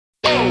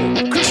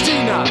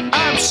Christina,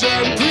 I'm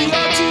Shem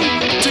Priati,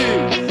 du,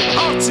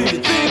 Arti,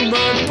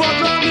 Dimmen,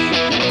 Bodlani,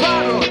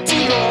 Baro,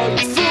 Tirol,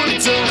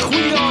 Furte,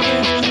 Chwione,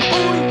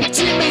 Oi,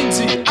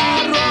 Timinti,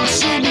 Ara,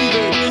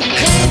 Shumide,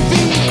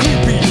 Heavy,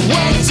 Creepy,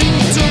 Waiting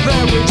to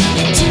Lewis,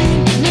 Team,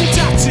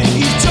 Nitati,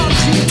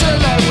 Itanchi,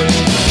 Delewis,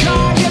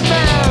 Kaya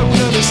Mel,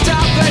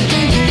 Stop that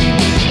thinking,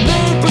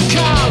 Neighbor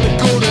Carl,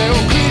 Gore,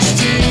 or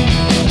Christine,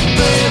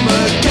 Bema,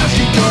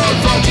 Gashi, God,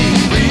 Vadi,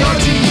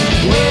 Priati,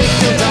 Wait,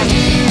 did I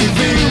hear you,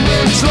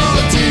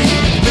 Slotty,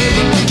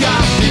 Bema,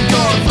 Gashi,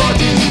 God,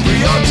 Vadi,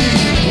 Priati,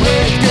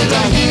 Wait, did I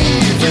hear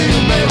you,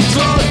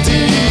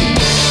 Slotty.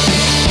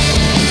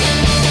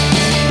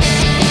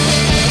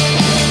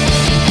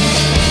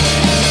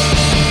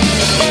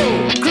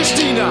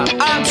 Christina,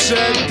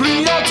 Amshed,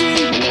 Priati,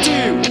 du,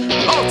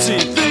 Oti,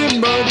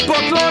 Dimmen,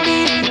 Bodlani,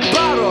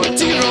 Baro,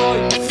 Tirol,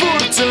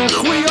 Furte,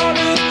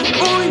 Chwione,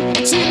 Oi,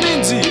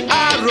 Timinti,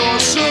 Aro,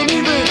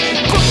 Shumide,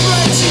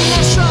 Buflet,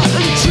 Nasha,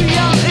 and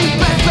Trial, and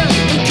Bethe,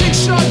 and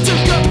Kingshot, to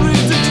Gabri,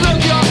 the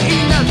Glugya,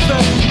 Inethe,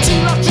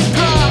 Tinatri,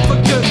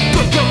 Grafaka,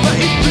 Gukova,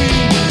 Ipi,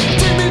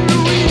 Dimin,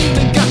 Ruin,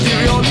 and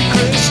Gathirioli,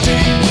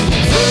 Christine,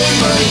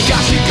 Fema,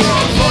 Gashi,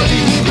 God,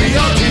 Body,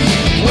 Priati,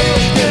 where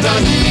did I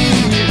hear?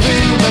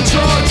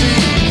 Trotti,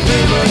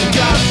 Fema,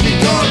 Gashi,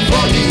 God,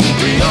 Body,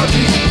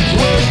 Priati,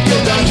 where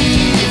did I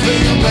hear?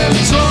 Fema,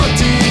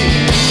 Trotti.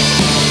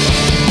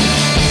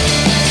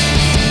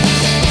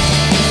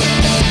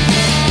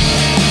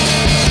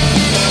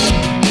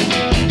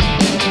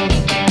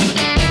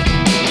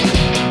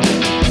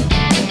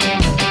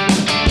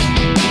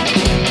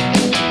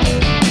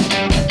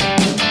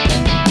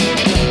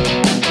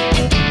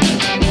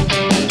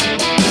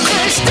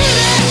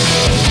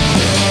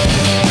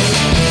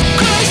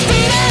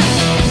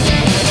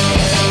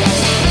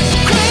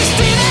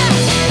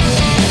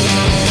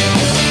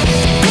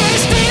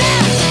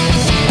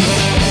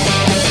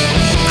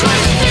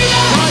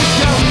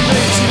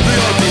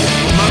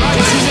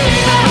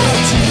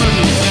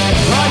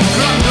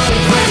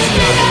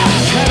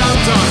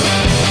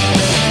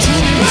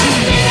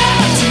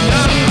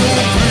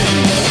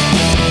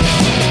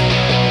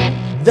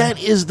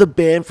 That is the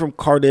band from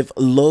Cardiff,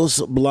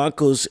 Los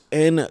Blancos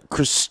and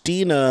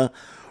Christina.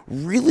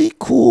 Really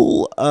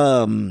cool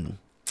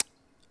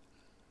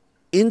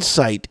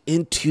insight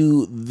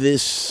into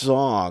this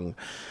song.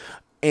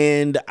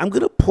 And I'm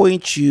going to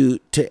point you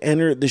to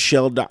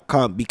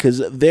entertheshell.com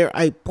because there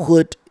I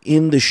put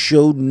in the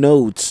show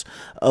notes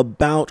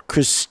about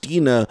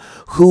Christina,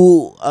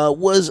 who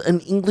was an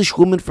English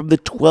woman from the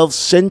 12th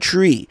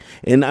century.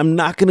 And I'm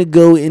not going to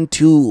go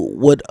into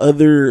what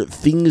other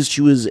things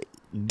she was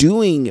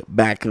doing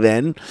back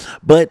then,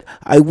 but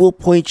I will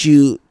point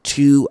you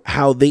to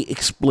how they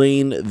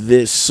explain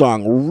this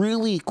song.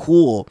 Really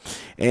cool,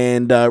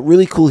 and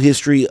really cool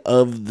history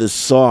of the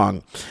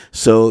song.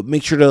 So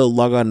make sure to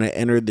log on to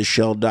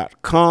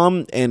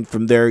entertheshell.com, and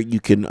from there you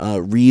can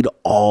read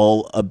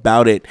all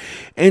about it.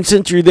 And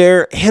since you're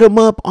there, hit them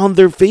up on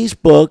their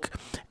Facebook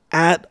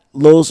at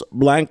Los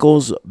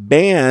Blancos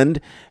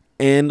Band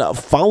and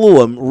follow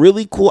them.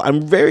 Really cool.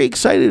 I'm very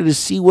excited to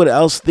see what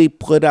else they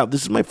put out.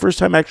 This is my first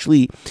time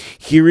actually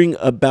hearing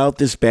about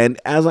this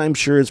band, as I'm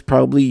sure it's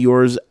probably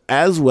yours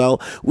as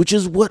well, which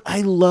is what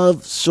I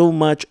love so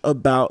much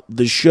about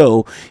the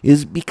show,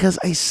 is because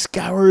I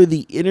scour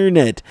the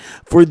internet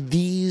for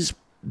these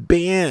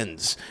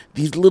bands,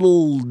 these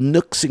little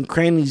nooks and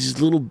crannies, these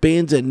little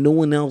bands that no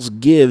one else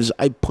gives.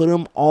 I put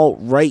them all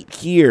right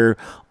here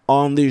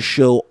on this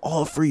show,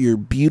 all for your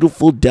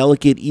beautiful,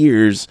 delicate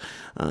ears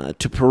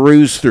to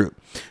peruse through.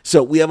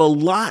 So we have a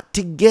lot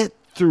to get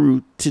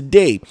through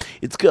today.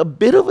 It's a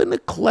bit of an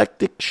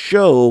eclectic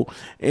show,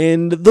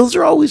 and those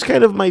are always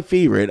kind of my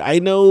favorite. I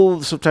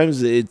know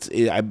sometimes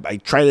I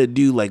try to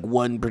do like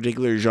one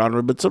particular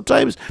genre, but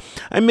sometimes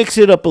I mix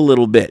it up a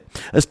little bit,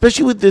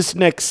 especially with this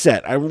next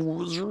set. I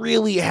was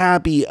really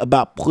happy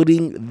about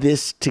putting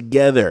this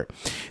together.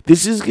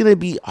 This is going to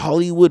be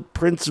Hollywood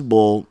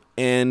Principle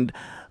and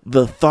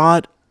The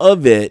Thought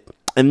of It,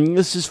 and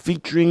this is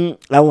featuring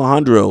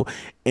Alejandro,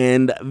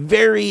 and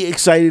very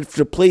excited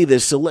to play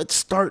this. So let's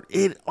start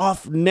it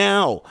off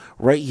now,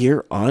 right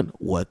here on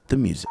What the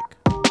Music.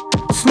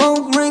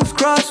 Smoke rings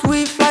cross,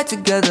 we fly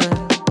together.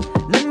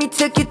 Let me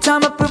take your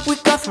time up if we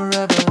got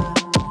forever.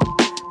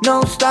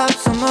 No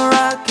stops on my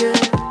rocket.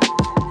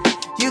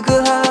 You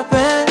could hop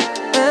in.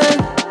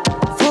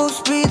 Full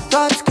speed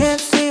thoughts, can't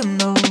see them,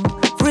 no.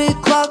 Free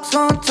clocks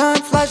on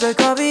time, flies like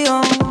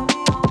avion.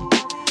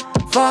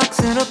 Fox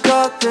in a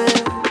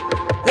cockpit,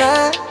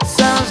 that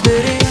sounds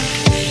dirty.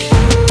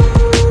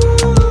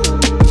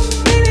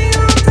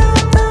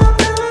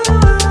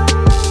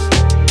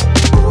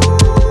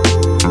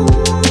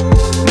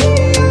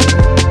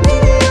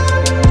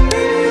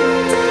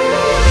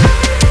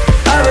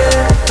 I've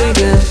been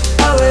thinking,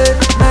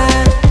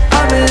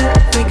 I've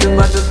been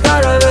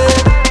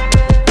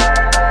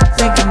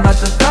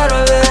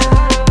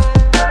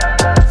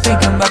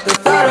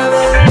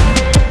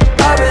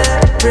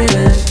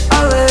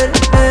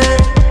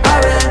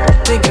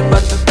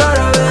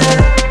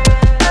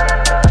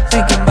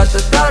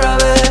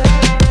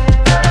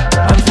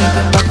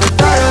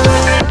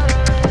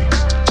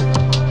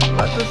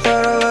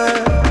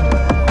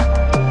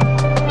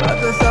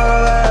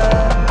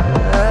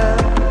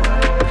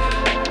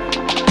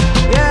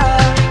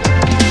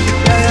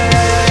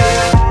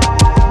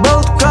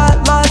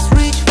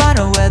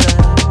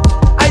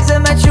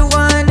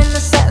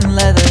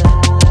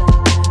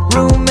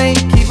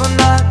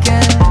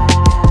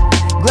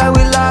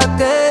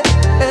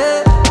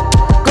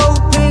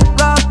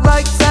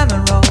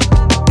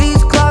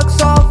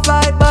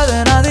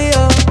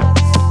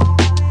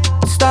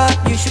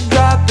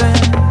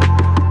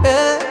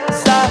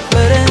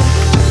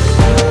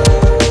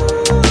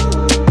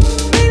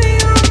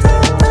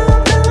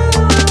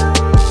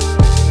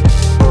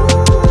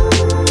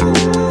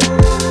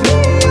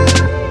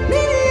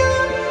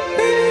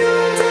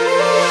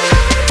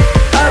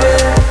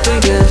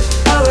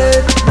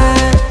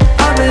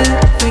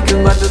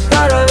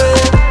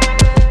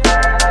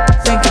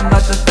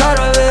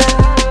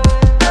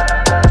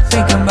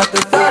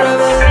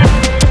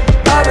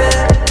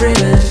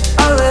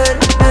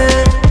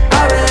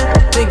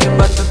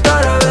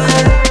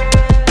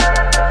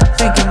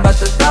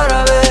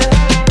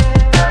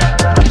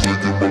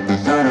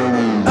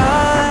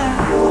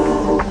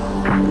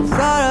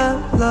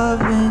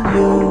loving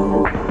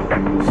you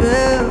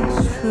feels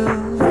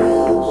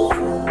true,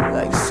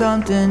 like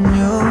something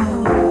new.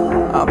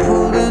 I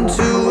pulled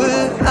into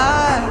it,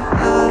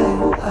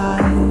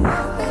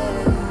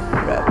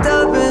 wrapped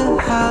up in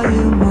how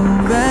you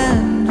move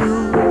and do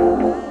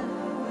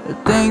the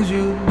things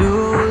you do,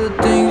 the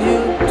things you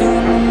do to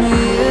me.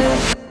 Yeah.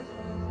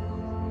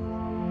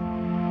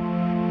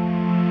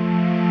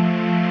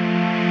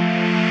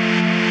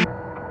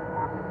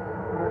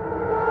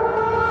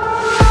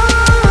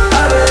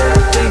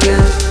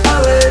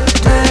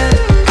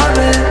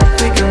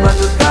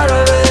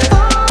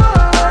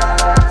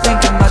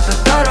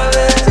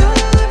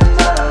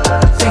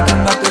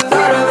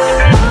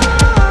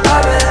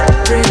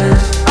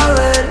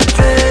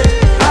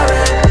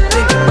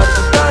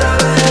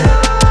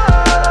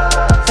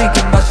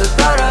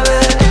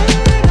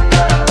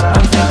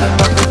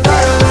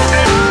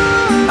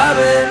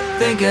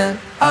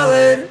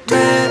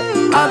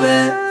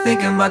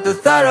 Thinking about the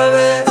thought of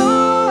it.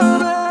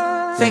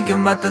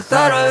 Thinking about the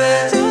thought of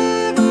it.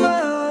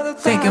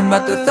 Thinking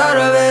about the thought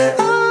of it.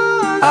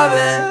 I've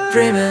been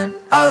dreaming,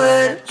 I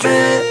let it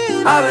drip.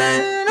 I've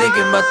been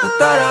thinking about the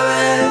thought of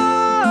it.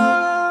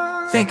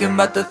 Thinking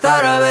about the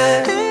thought of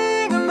it.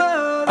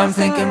 I'm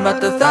thinking about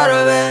the thought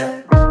of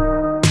it.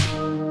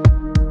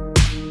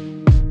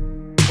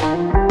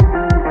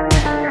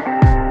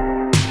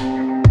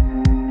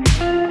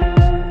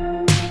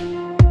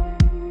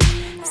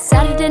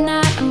 Saturday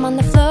night, I'm on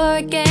the floor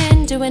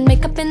again, doing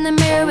makeup in the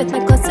mirror with my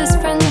closest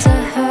friends.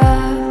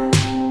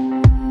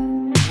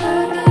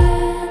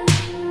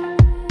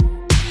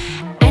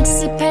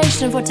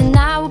 Anticipation of what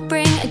tonight will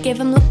bring. I give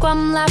them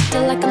lukewarm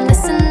laughter like I'm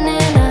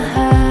listening.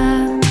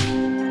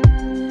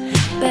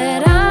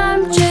 But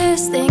I'm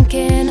just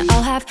thinking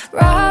I'll have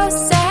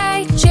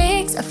rosé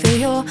cheeks. I feel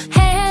your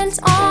hands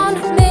on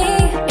me.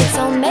 It's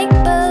all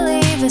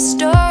make-believe, a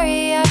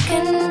story I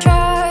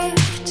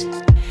contrived.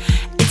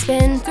 It's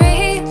been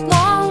 3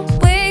 long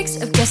weeks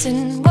of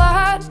guessing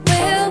what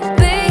will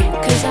be.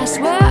 Cause I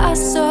swear I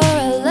saw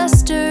a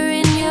luster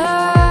in your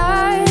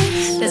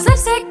eyes. There's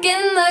lipstick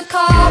in the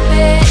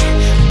carpet.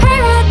 Pray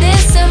about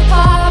this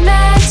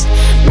apartment.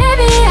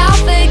 Maybe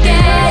I'll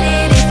forget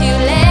it if you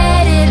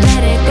let it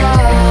go.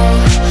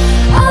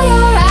 All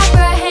your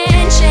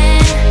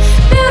apprehension,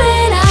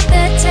 building up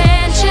the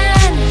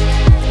tension.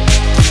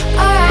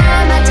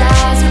 Alright, my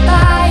eyes will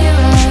buy you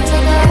rose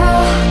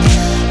glow.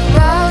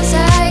 Rose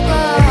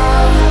glow.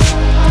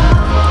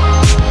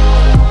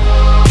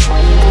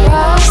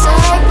 Rose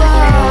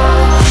glow.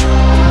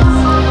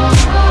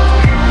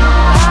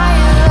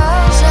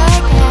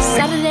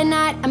 Saturday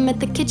night, I'm at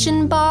the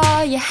kitchen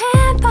bar. Your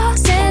handball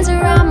stands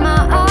around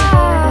my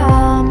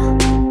arm.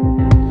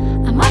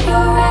 I'm on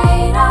your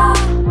radar.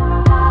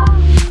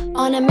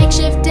 On a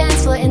makeshift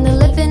dance floor in the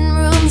living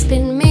room.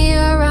 Spin me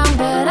around,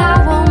 but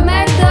I won't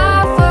make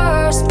the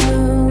first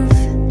move.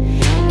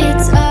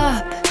 It's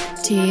up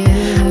to you.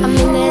 I'm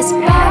in this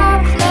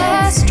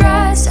backless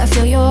dress. I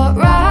feel your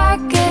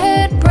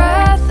rocket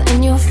breath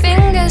and your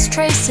fingers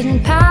tracing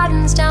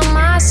patterns down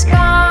my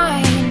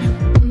spine.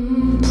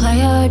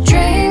 Play a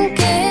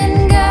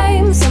drinking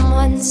game.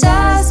 Someone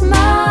says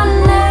my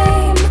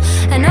name,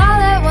 and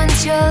all at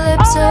once your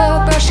lips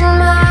are brushing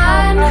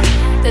mine.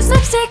 There's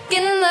lipstick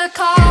in the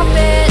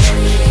carpet.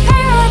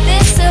 Pay for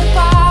this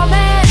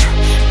apartment.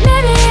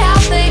 Maybe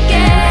I'll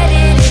forget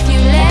it if you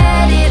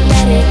let it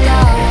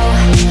go.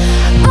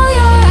 All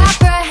your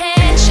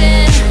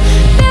apprehension,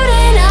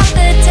 building up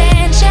the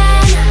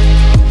tension.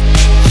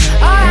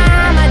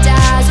 Alright, my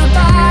eyes will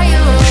buy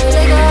you rose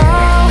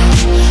glow.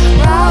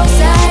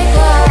 Rose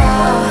glow.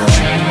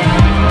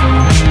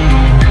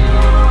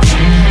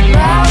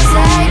 Rose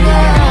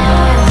glow.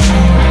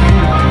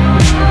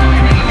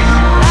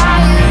 Buy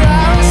you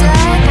rose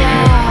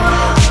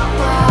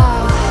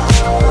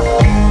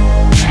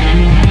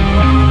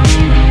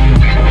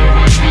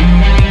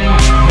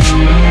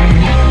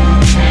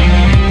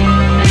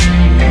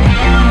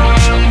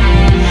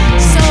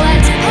So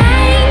let's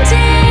paint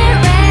it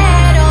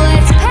red, oh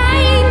let's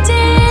paint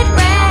it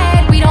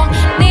red. We don't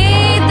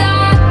need the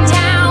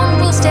town,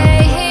 we'll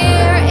stay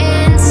here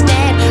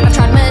instead. I've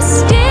tried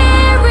mysterious,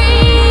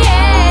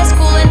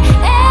 cool and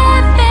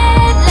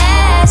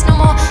effortless. No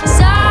more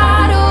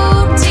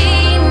subtlety,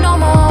 no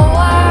more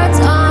words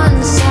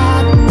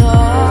unsaid, no.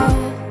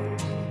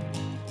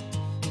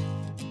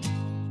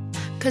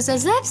 Cause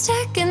there's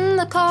lipstick in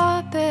the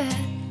carpet.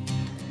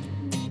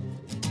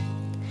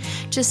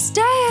 Just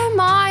stay in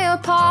my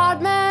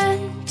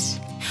apartment.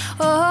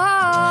 Oh,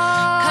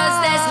 cause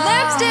there's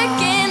lipstick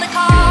in the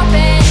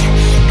carpet.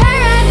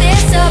 Parent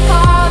this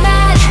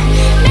apartment.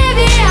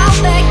 Maybe I'll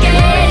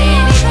forget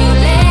it if you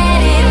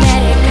let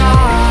it go.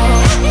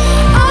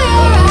 All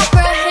your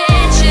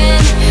apprehension,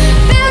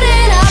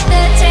 building up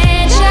the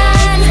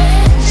tension.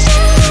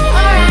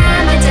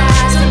 Alright, my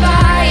eyes will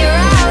buy you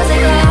rose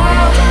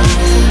glow.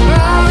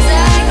 Rose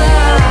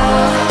glow.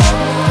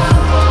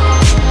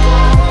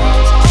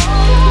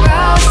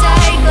 Rose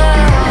glow.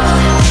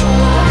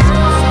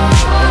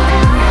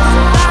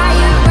 Buy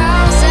you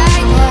rose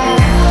glow.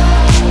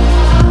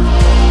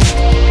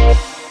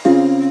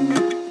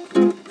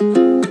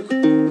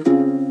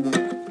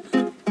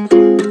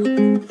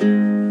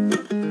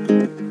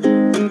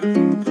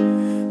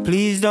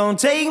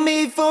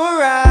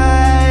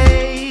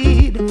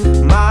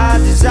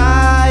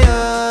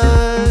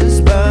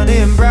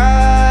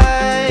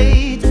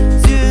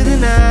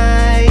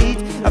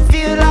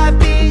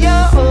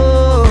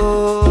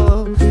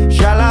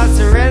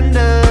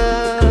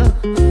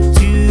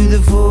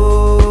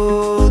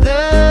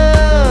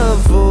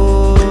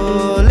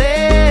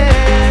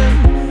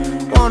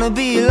 wanna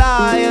be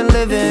lying,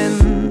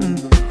 living,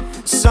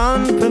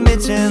 sun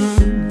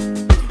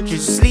permitting.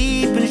 Just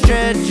sleep and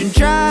stretch and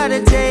try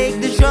to take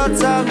the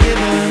shots I'm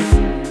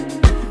given,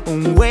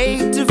 and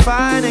wait to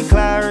find a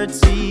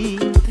clarity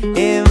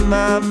in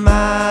my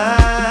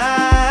mind.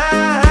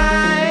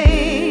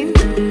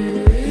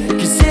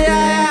 'Cause here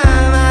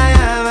I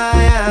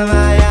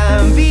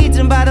am,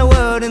 beaten by the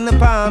world in the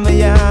palm of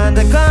your hand.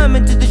 I come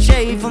into the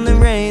shade from the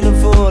rain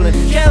and falling,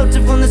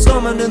 shelter from the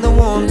storm under the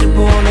warmth of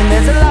falling.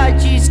 There's a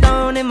lychee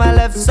stone in my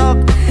left sock,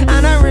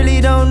 and I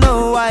really don't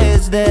know why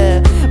it's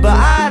there. But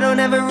I don't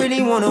ever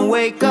really wanna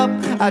wake up,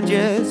 I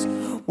just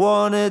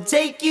wanna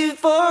take you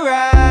for a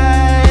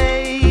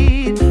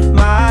ride.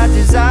 My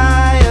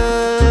desires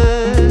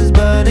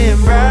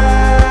burning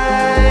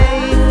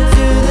bright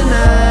through the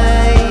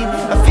night.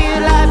 I feel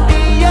like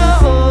being your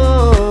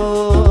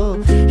all.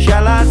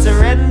 Shall I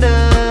surrender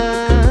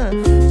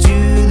to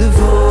the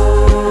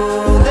falling?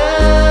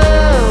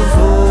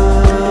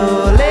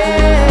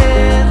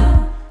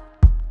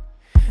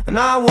 And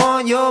I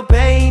want your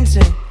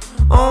painting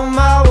on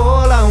my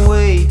wall, I'm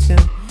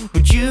waiting,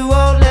 but you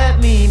won't let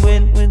me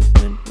win.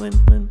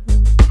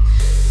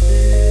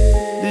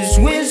 This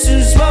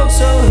Winston smoke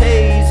so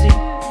hazy,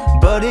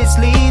 but it's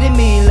leading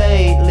me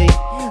lately,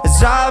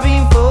 as I've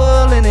been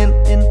falling in.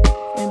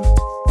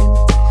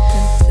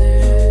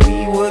 We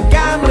were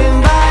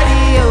gambling by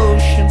the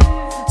ocean,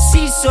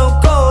 sea so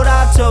cold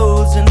our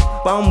toes, and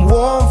I'm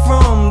warm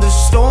from the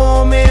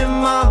storm in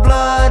my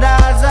blood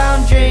as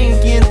I'm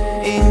drinking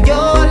in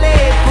your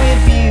liquid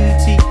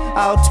beauty.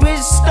 I'll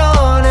twist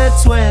on a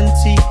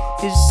 20,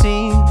 it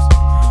seems,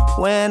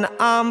 when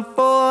I'm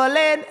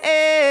falling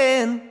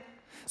in.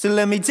 So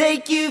let me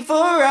take you for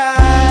a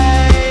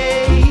ride.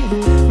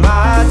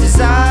 My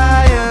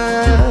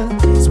desire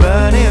is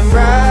burning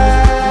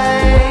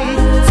bright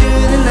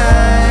through the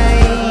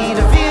night.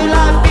 I feel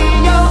like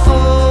being your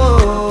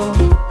all.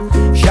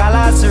 Shall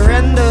I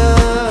surrender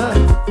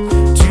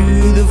to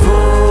the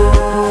fall?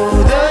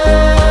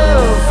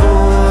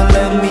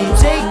 Let me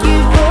take you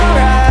for a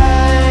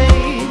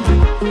ride.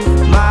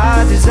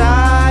 My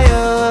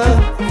desire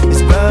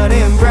is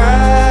burning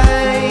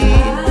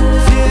bright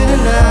through the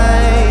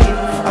night.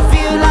 I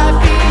feel like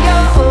being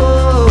your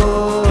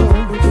all.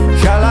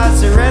 Shall I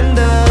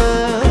surrender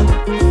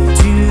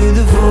to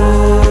the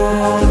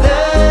falling?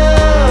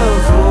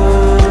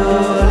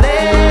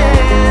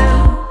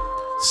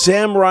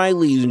 Sam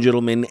Riley, ladies and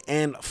gentlemen,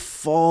 and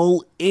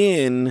Fall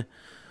In,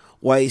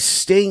 while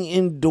staying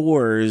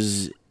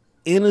indoors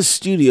in a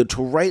studio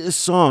to write a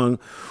song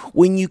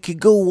when you could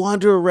go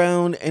wander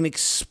around and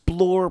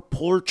explore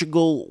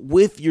Portugal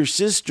with your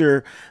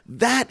sister.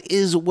 That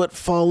is what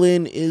Fall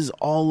In is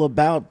all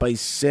about by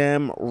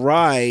Sam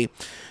Rai.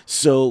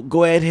 So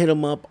go ahead, hit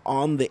him up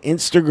on the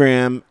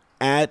Instagram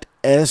at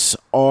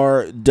SRWRAY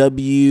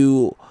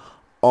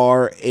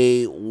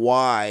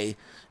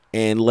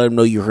and let him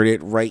know you heard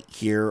it right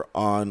here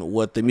on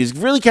What the Music.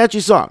 Really catchy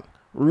song.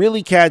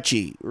 Really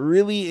catchy.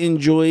 Really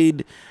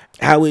enjoyed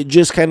how it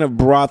just kind of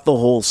brought the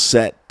whole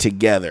set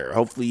together.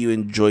 Hopefully you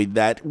enjoyed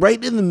that.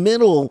 Right in the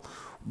middle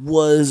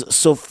was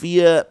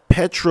Sophia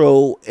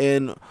Petro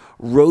and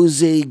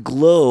Rose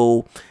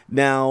Glow.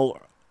 Now,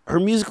 her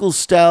musical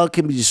style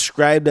can be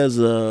described as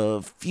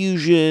a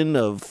fusion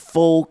of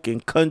folk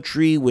and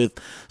country with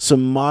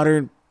some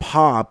modern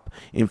pop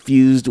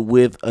infused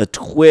with a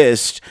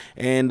twist.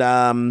 And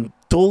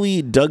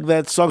totally dug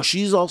that song.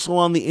 She's also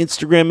on the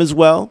Instagram as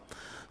well.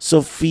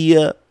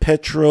 Sophia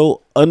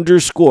Petro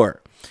 _.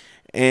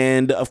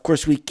 And of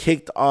course, we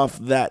kicked off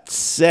that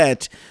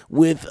set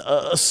with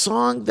a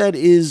song that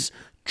is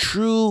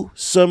true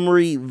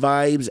summery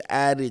vibes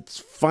at its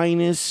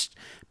finest.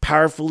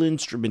 Powerful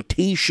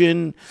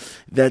instrumentation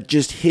that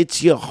just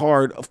hits you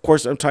hard. Of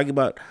course, I'm talking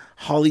about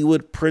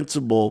Hollywood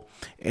Principle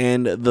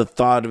and The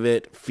Thought of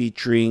It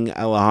featuring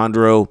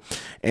Alejandro.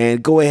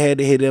 And go ahead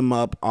and hit him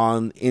up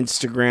on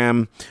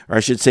Instagram, or I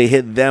should say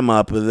hit them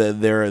up.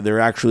 They're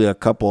actually a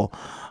couple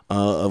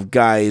of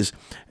guys,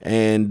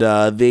 and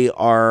they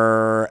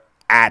are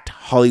at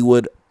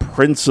Hollywood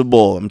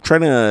Principle. I'm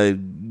trying to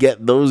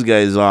get those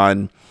guys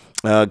on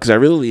because I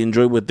really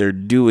enjoy what they're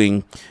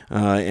doing,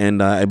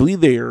 and I believe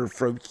they are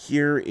from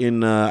here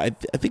in I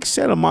think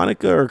Santa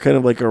Monica, or kind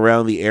of like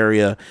around the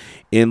area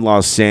in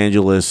Los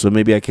Angeles. So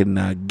maybe I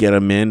can get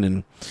them in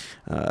and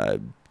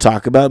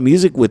talk about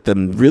music with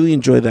them. Really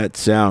enjoy that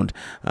sound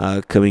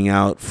coming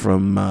out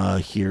from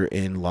here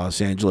in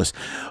Los Angeles.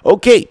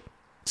 Okay.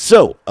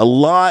 So, a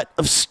lot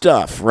of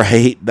stuff,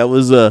 right? That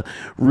was a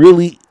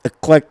really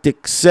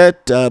eclectic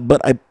set, but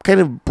I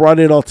kind of brought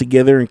it all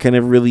together and kind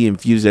of really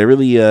infused it. I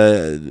really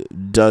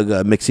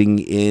dug mixing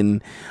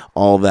in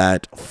all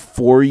that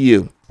for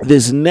you.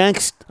 This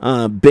next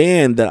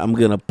band that I'm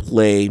going to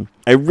play,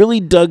 I really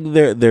dug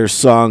their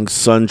song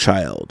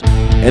Sunchild.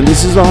 And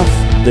this is off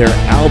their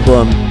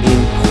album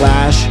In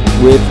Clash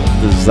with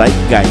the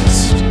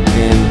Zeitgeist.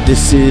 And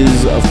this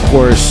is, of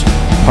course,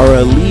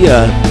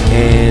 Paralia,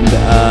 and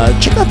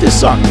check out this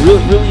song.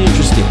 Really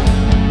interesting.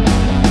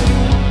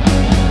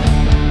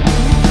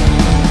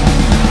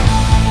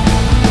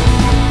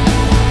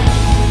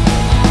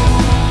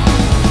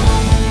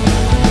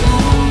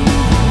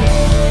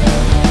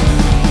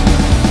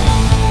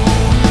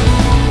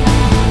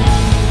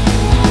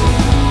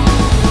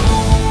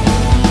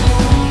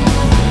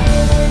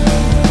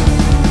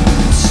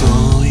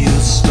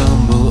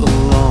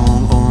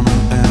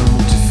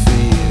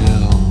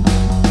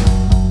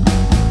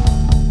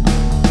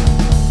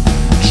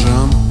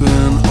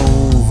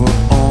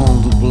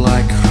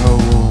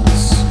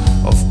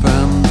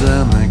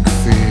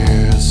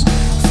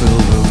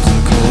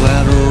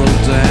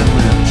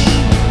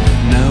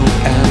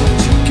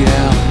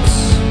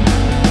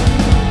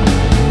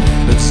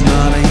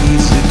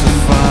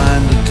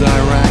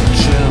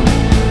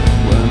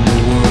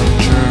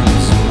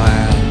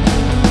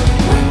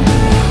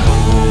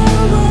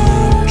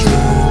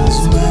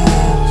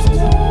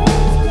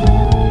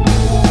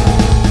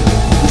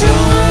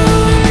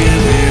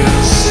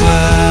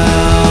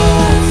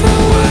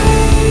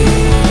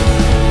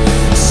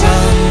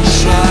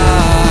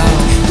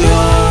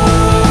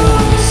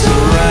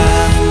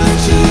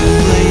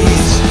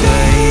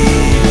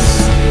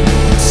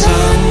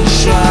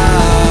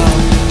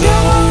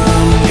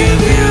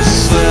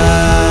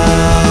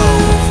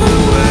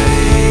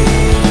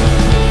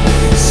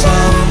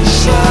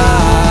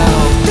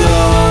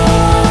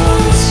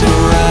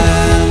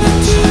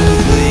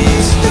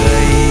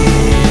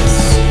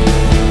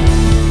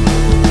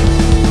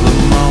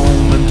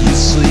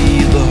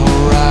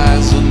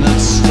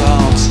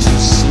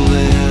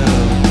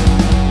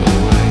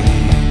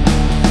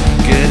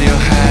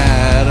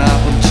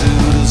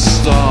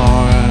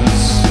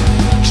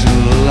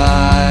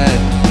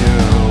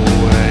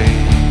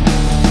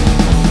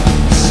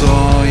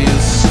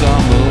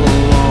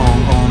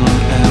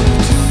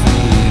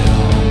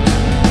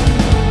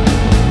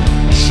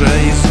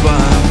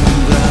 spun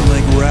down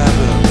like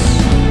rabbits,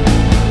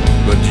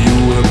 but you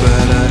were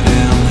better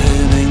in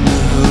hitting the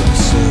hook,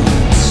 so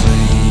it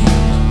seemed.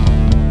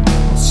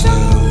 So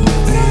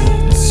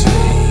it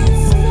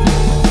seemed.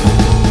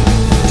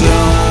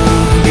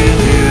 Don't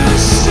give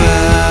yourself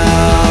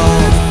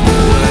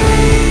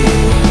away,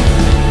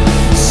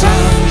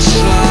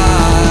 sunshine.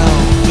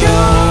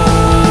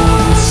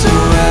 Don't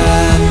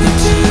surrender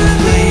to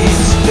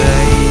these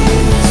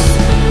days,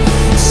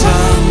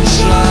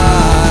 sunshine.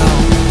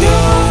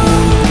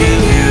 Don't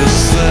give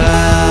yourself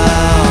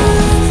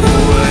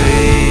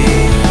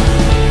away,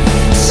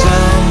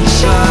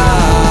 sunshine.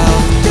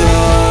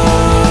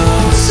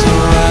 Don't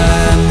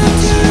surrender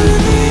to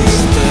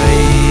these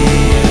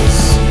days.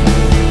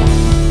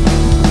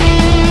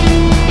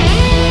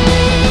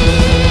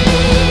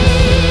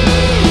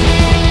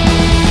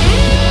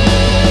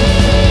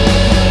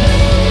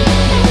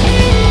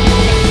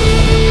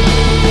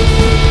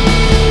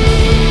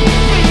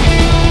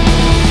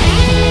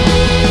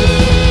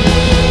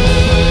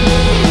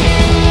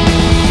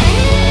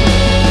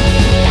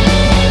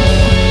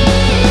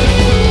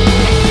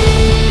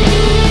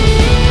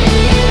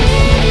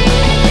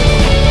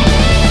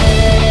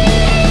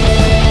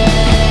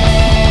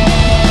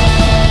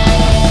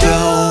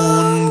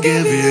 Don't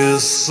give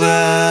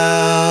yourself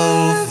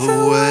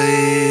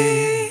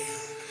away,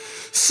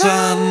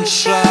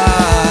 sunshine.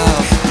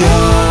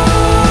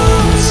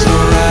 Don't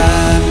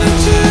surrender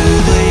to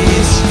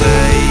these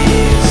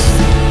days,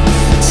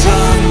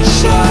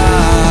 sunshine.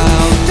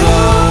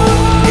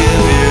 Don't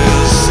give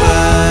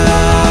yourself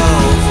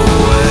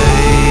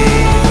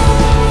away,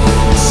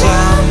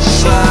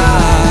 sunshine.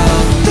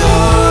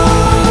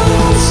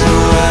 Don't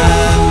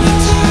surrender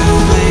to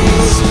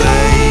these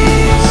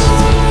days,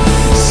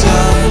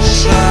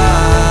 sunshine.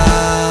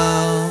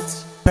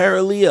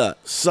 Paralia,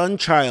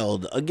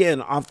 Sunchild,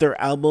 again off their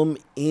album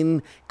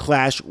In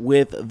Clash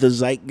with the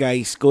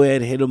Zeitgeist. Go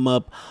ahead, hit them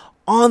up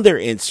on their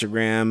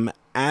Instagram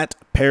at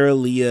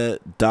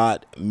paralia.music.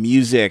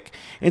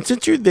 And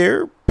since you're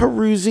there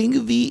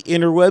perusing the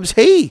interwebs,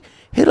 hey,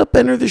 hit up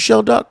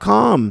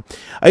entertheshell.com.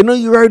 I know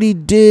you already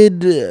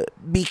did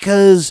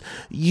because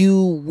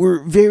you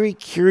were very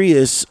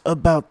curious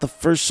about the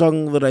first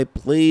song that I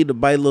played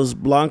by Los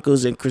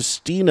Blancos and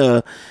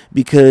Christina,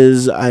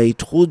 because I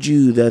told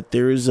you that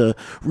there is a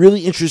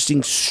really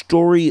interesting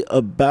story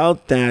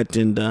about that,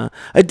 and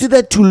I did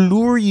that to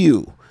lure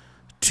you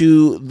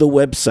to the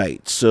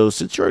website. So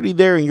since you're already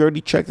there and you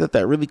already checked out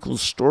that really cool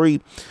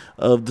story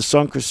of the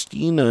song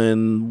Christina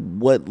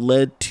and what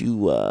led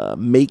to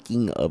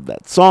making of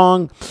that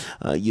song,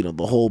 the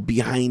whole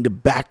behind the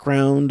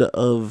background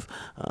of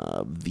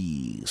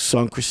the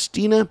song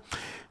Christina,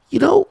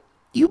 you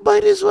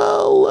might as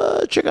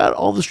well check out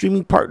all the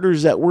streaming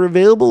partners that we're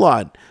available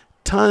on.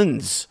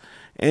 Tons.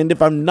 And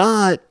if I'm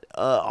not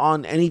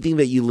on anything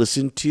that you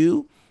listen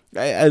to,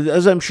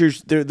 as I'm sure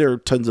there are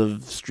tons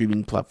of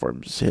streaming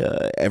platforms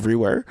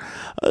everywhere,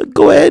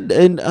 go ahead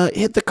and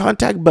hit the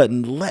contact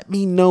button. Let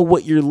me know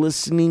what you're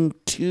listening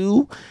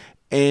to,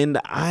 and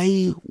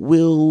I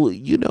will,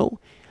 do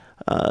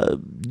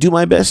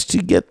my best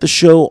to get the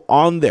show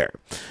on there.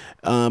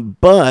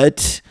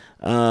 But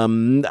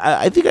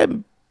I think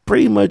I'm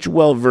pretty much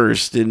well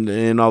versed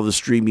in all the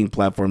streaming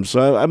platforms,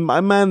 so I'm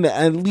on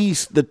at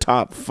least the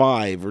top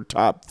 5 or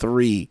top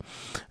 3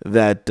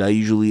 that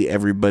usually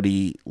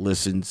everybody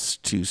listens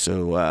to.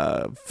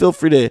 So feel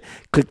free to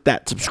click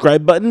that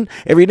subscribe button.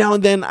 Every now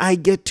and then I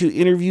get to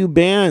interview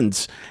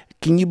bands.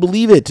 Can you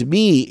believe it?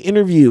 Me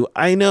interview.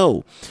 I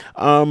know.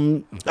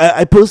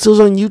 I post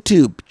those on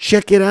YouTube.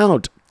 Check it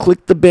out.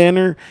 Click the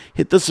banner,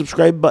 hit the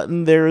subscribe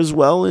button there as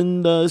well,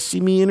 and see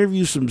me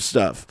interview some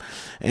stuff.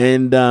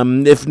 And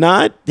if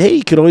not, hey,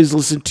 you can always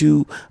listen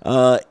to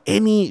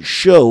any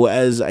show,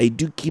 as I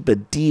do keep a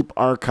deep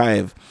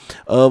archive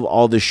of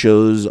all the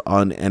shows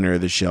on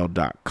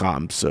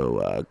entertheshell.com.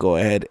 So go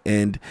ahead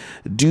and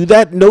do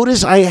that.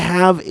 Notice I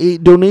have a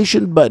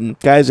donation button.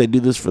 Guys, I do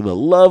this for the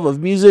love of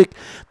music,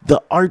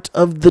 the art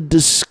of the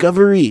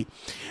discovery.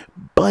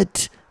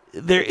 But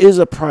there is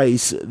a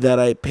price that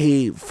I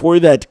pay for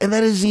that, and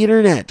that is the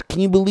internet. Can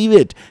you believe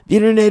it? The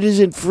internet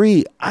isn't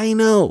free. I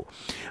know.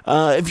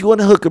 If you want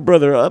to hook a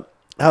brother up,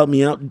 help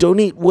me out,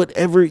 donate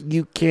whatever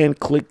you can.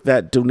 Click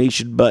that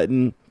donation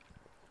button.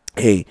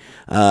 Hey,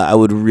 I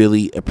would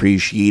really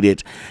appreciate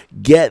it.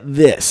 Get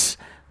this.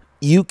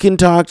 You can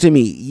talk to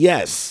me.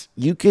 Yes,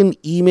 you can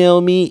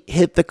email me,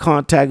 hit the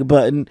contact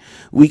button.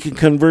 We can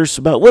converse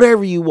about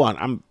whatever you want.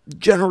 I'm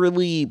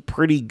generally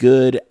pretty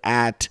good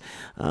at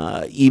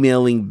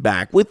emailing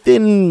back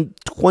within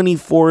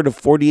 24 to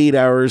 48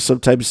 hours,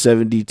 sometimes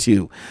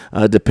 72,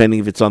 depending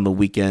if it's on the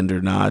weekend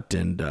or not,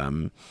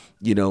 and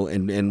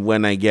and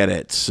when I get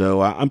it.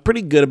 So I'm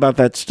pretty good about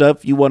that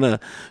stuff. You want to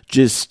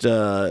just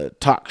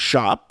talk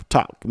shop,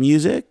 talk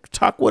music,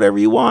 talk whatever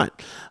you want.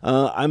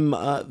 I'm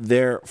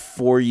there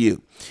for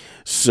you.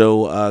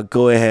 So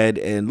go ahead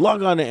and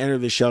log on to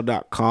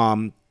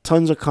entertheshell.com.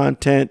 tons of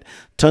content,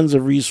 tons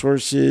of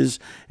resources,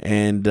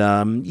 and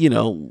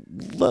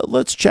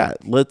let's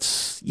chat.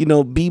 Let's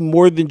be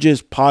more than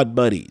just pod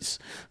buddies.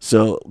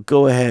 So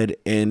go ahead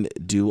and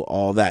do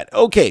all that.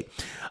 Okay,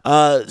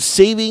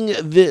 saving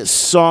this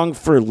song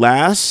for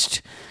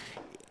last.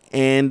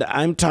 And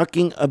I'm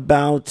talking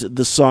about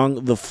the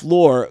song The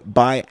Floor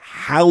by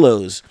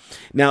Hallows.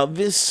 Now,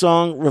 this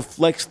song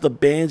reflects the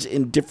band's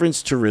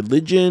indifference to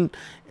religion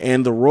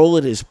and the role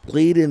it has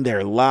played in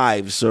their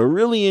lives. So a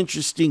really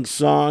interesting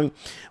song.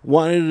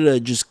 Wanted to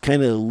just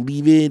kind of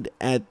leave it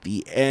at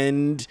the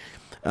end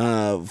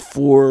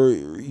for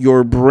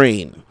your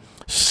brain.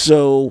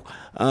 So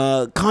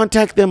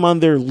contact them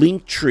on their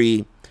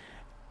Linktree,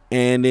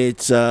 and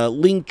it's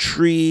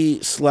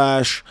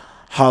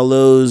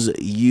Linktree/Hallows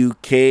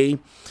UK,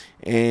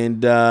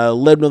 and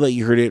let them know that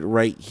you heard it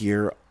right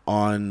here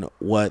on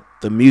What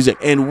the Music.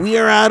 And we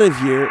are out of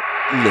here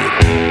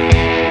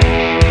later.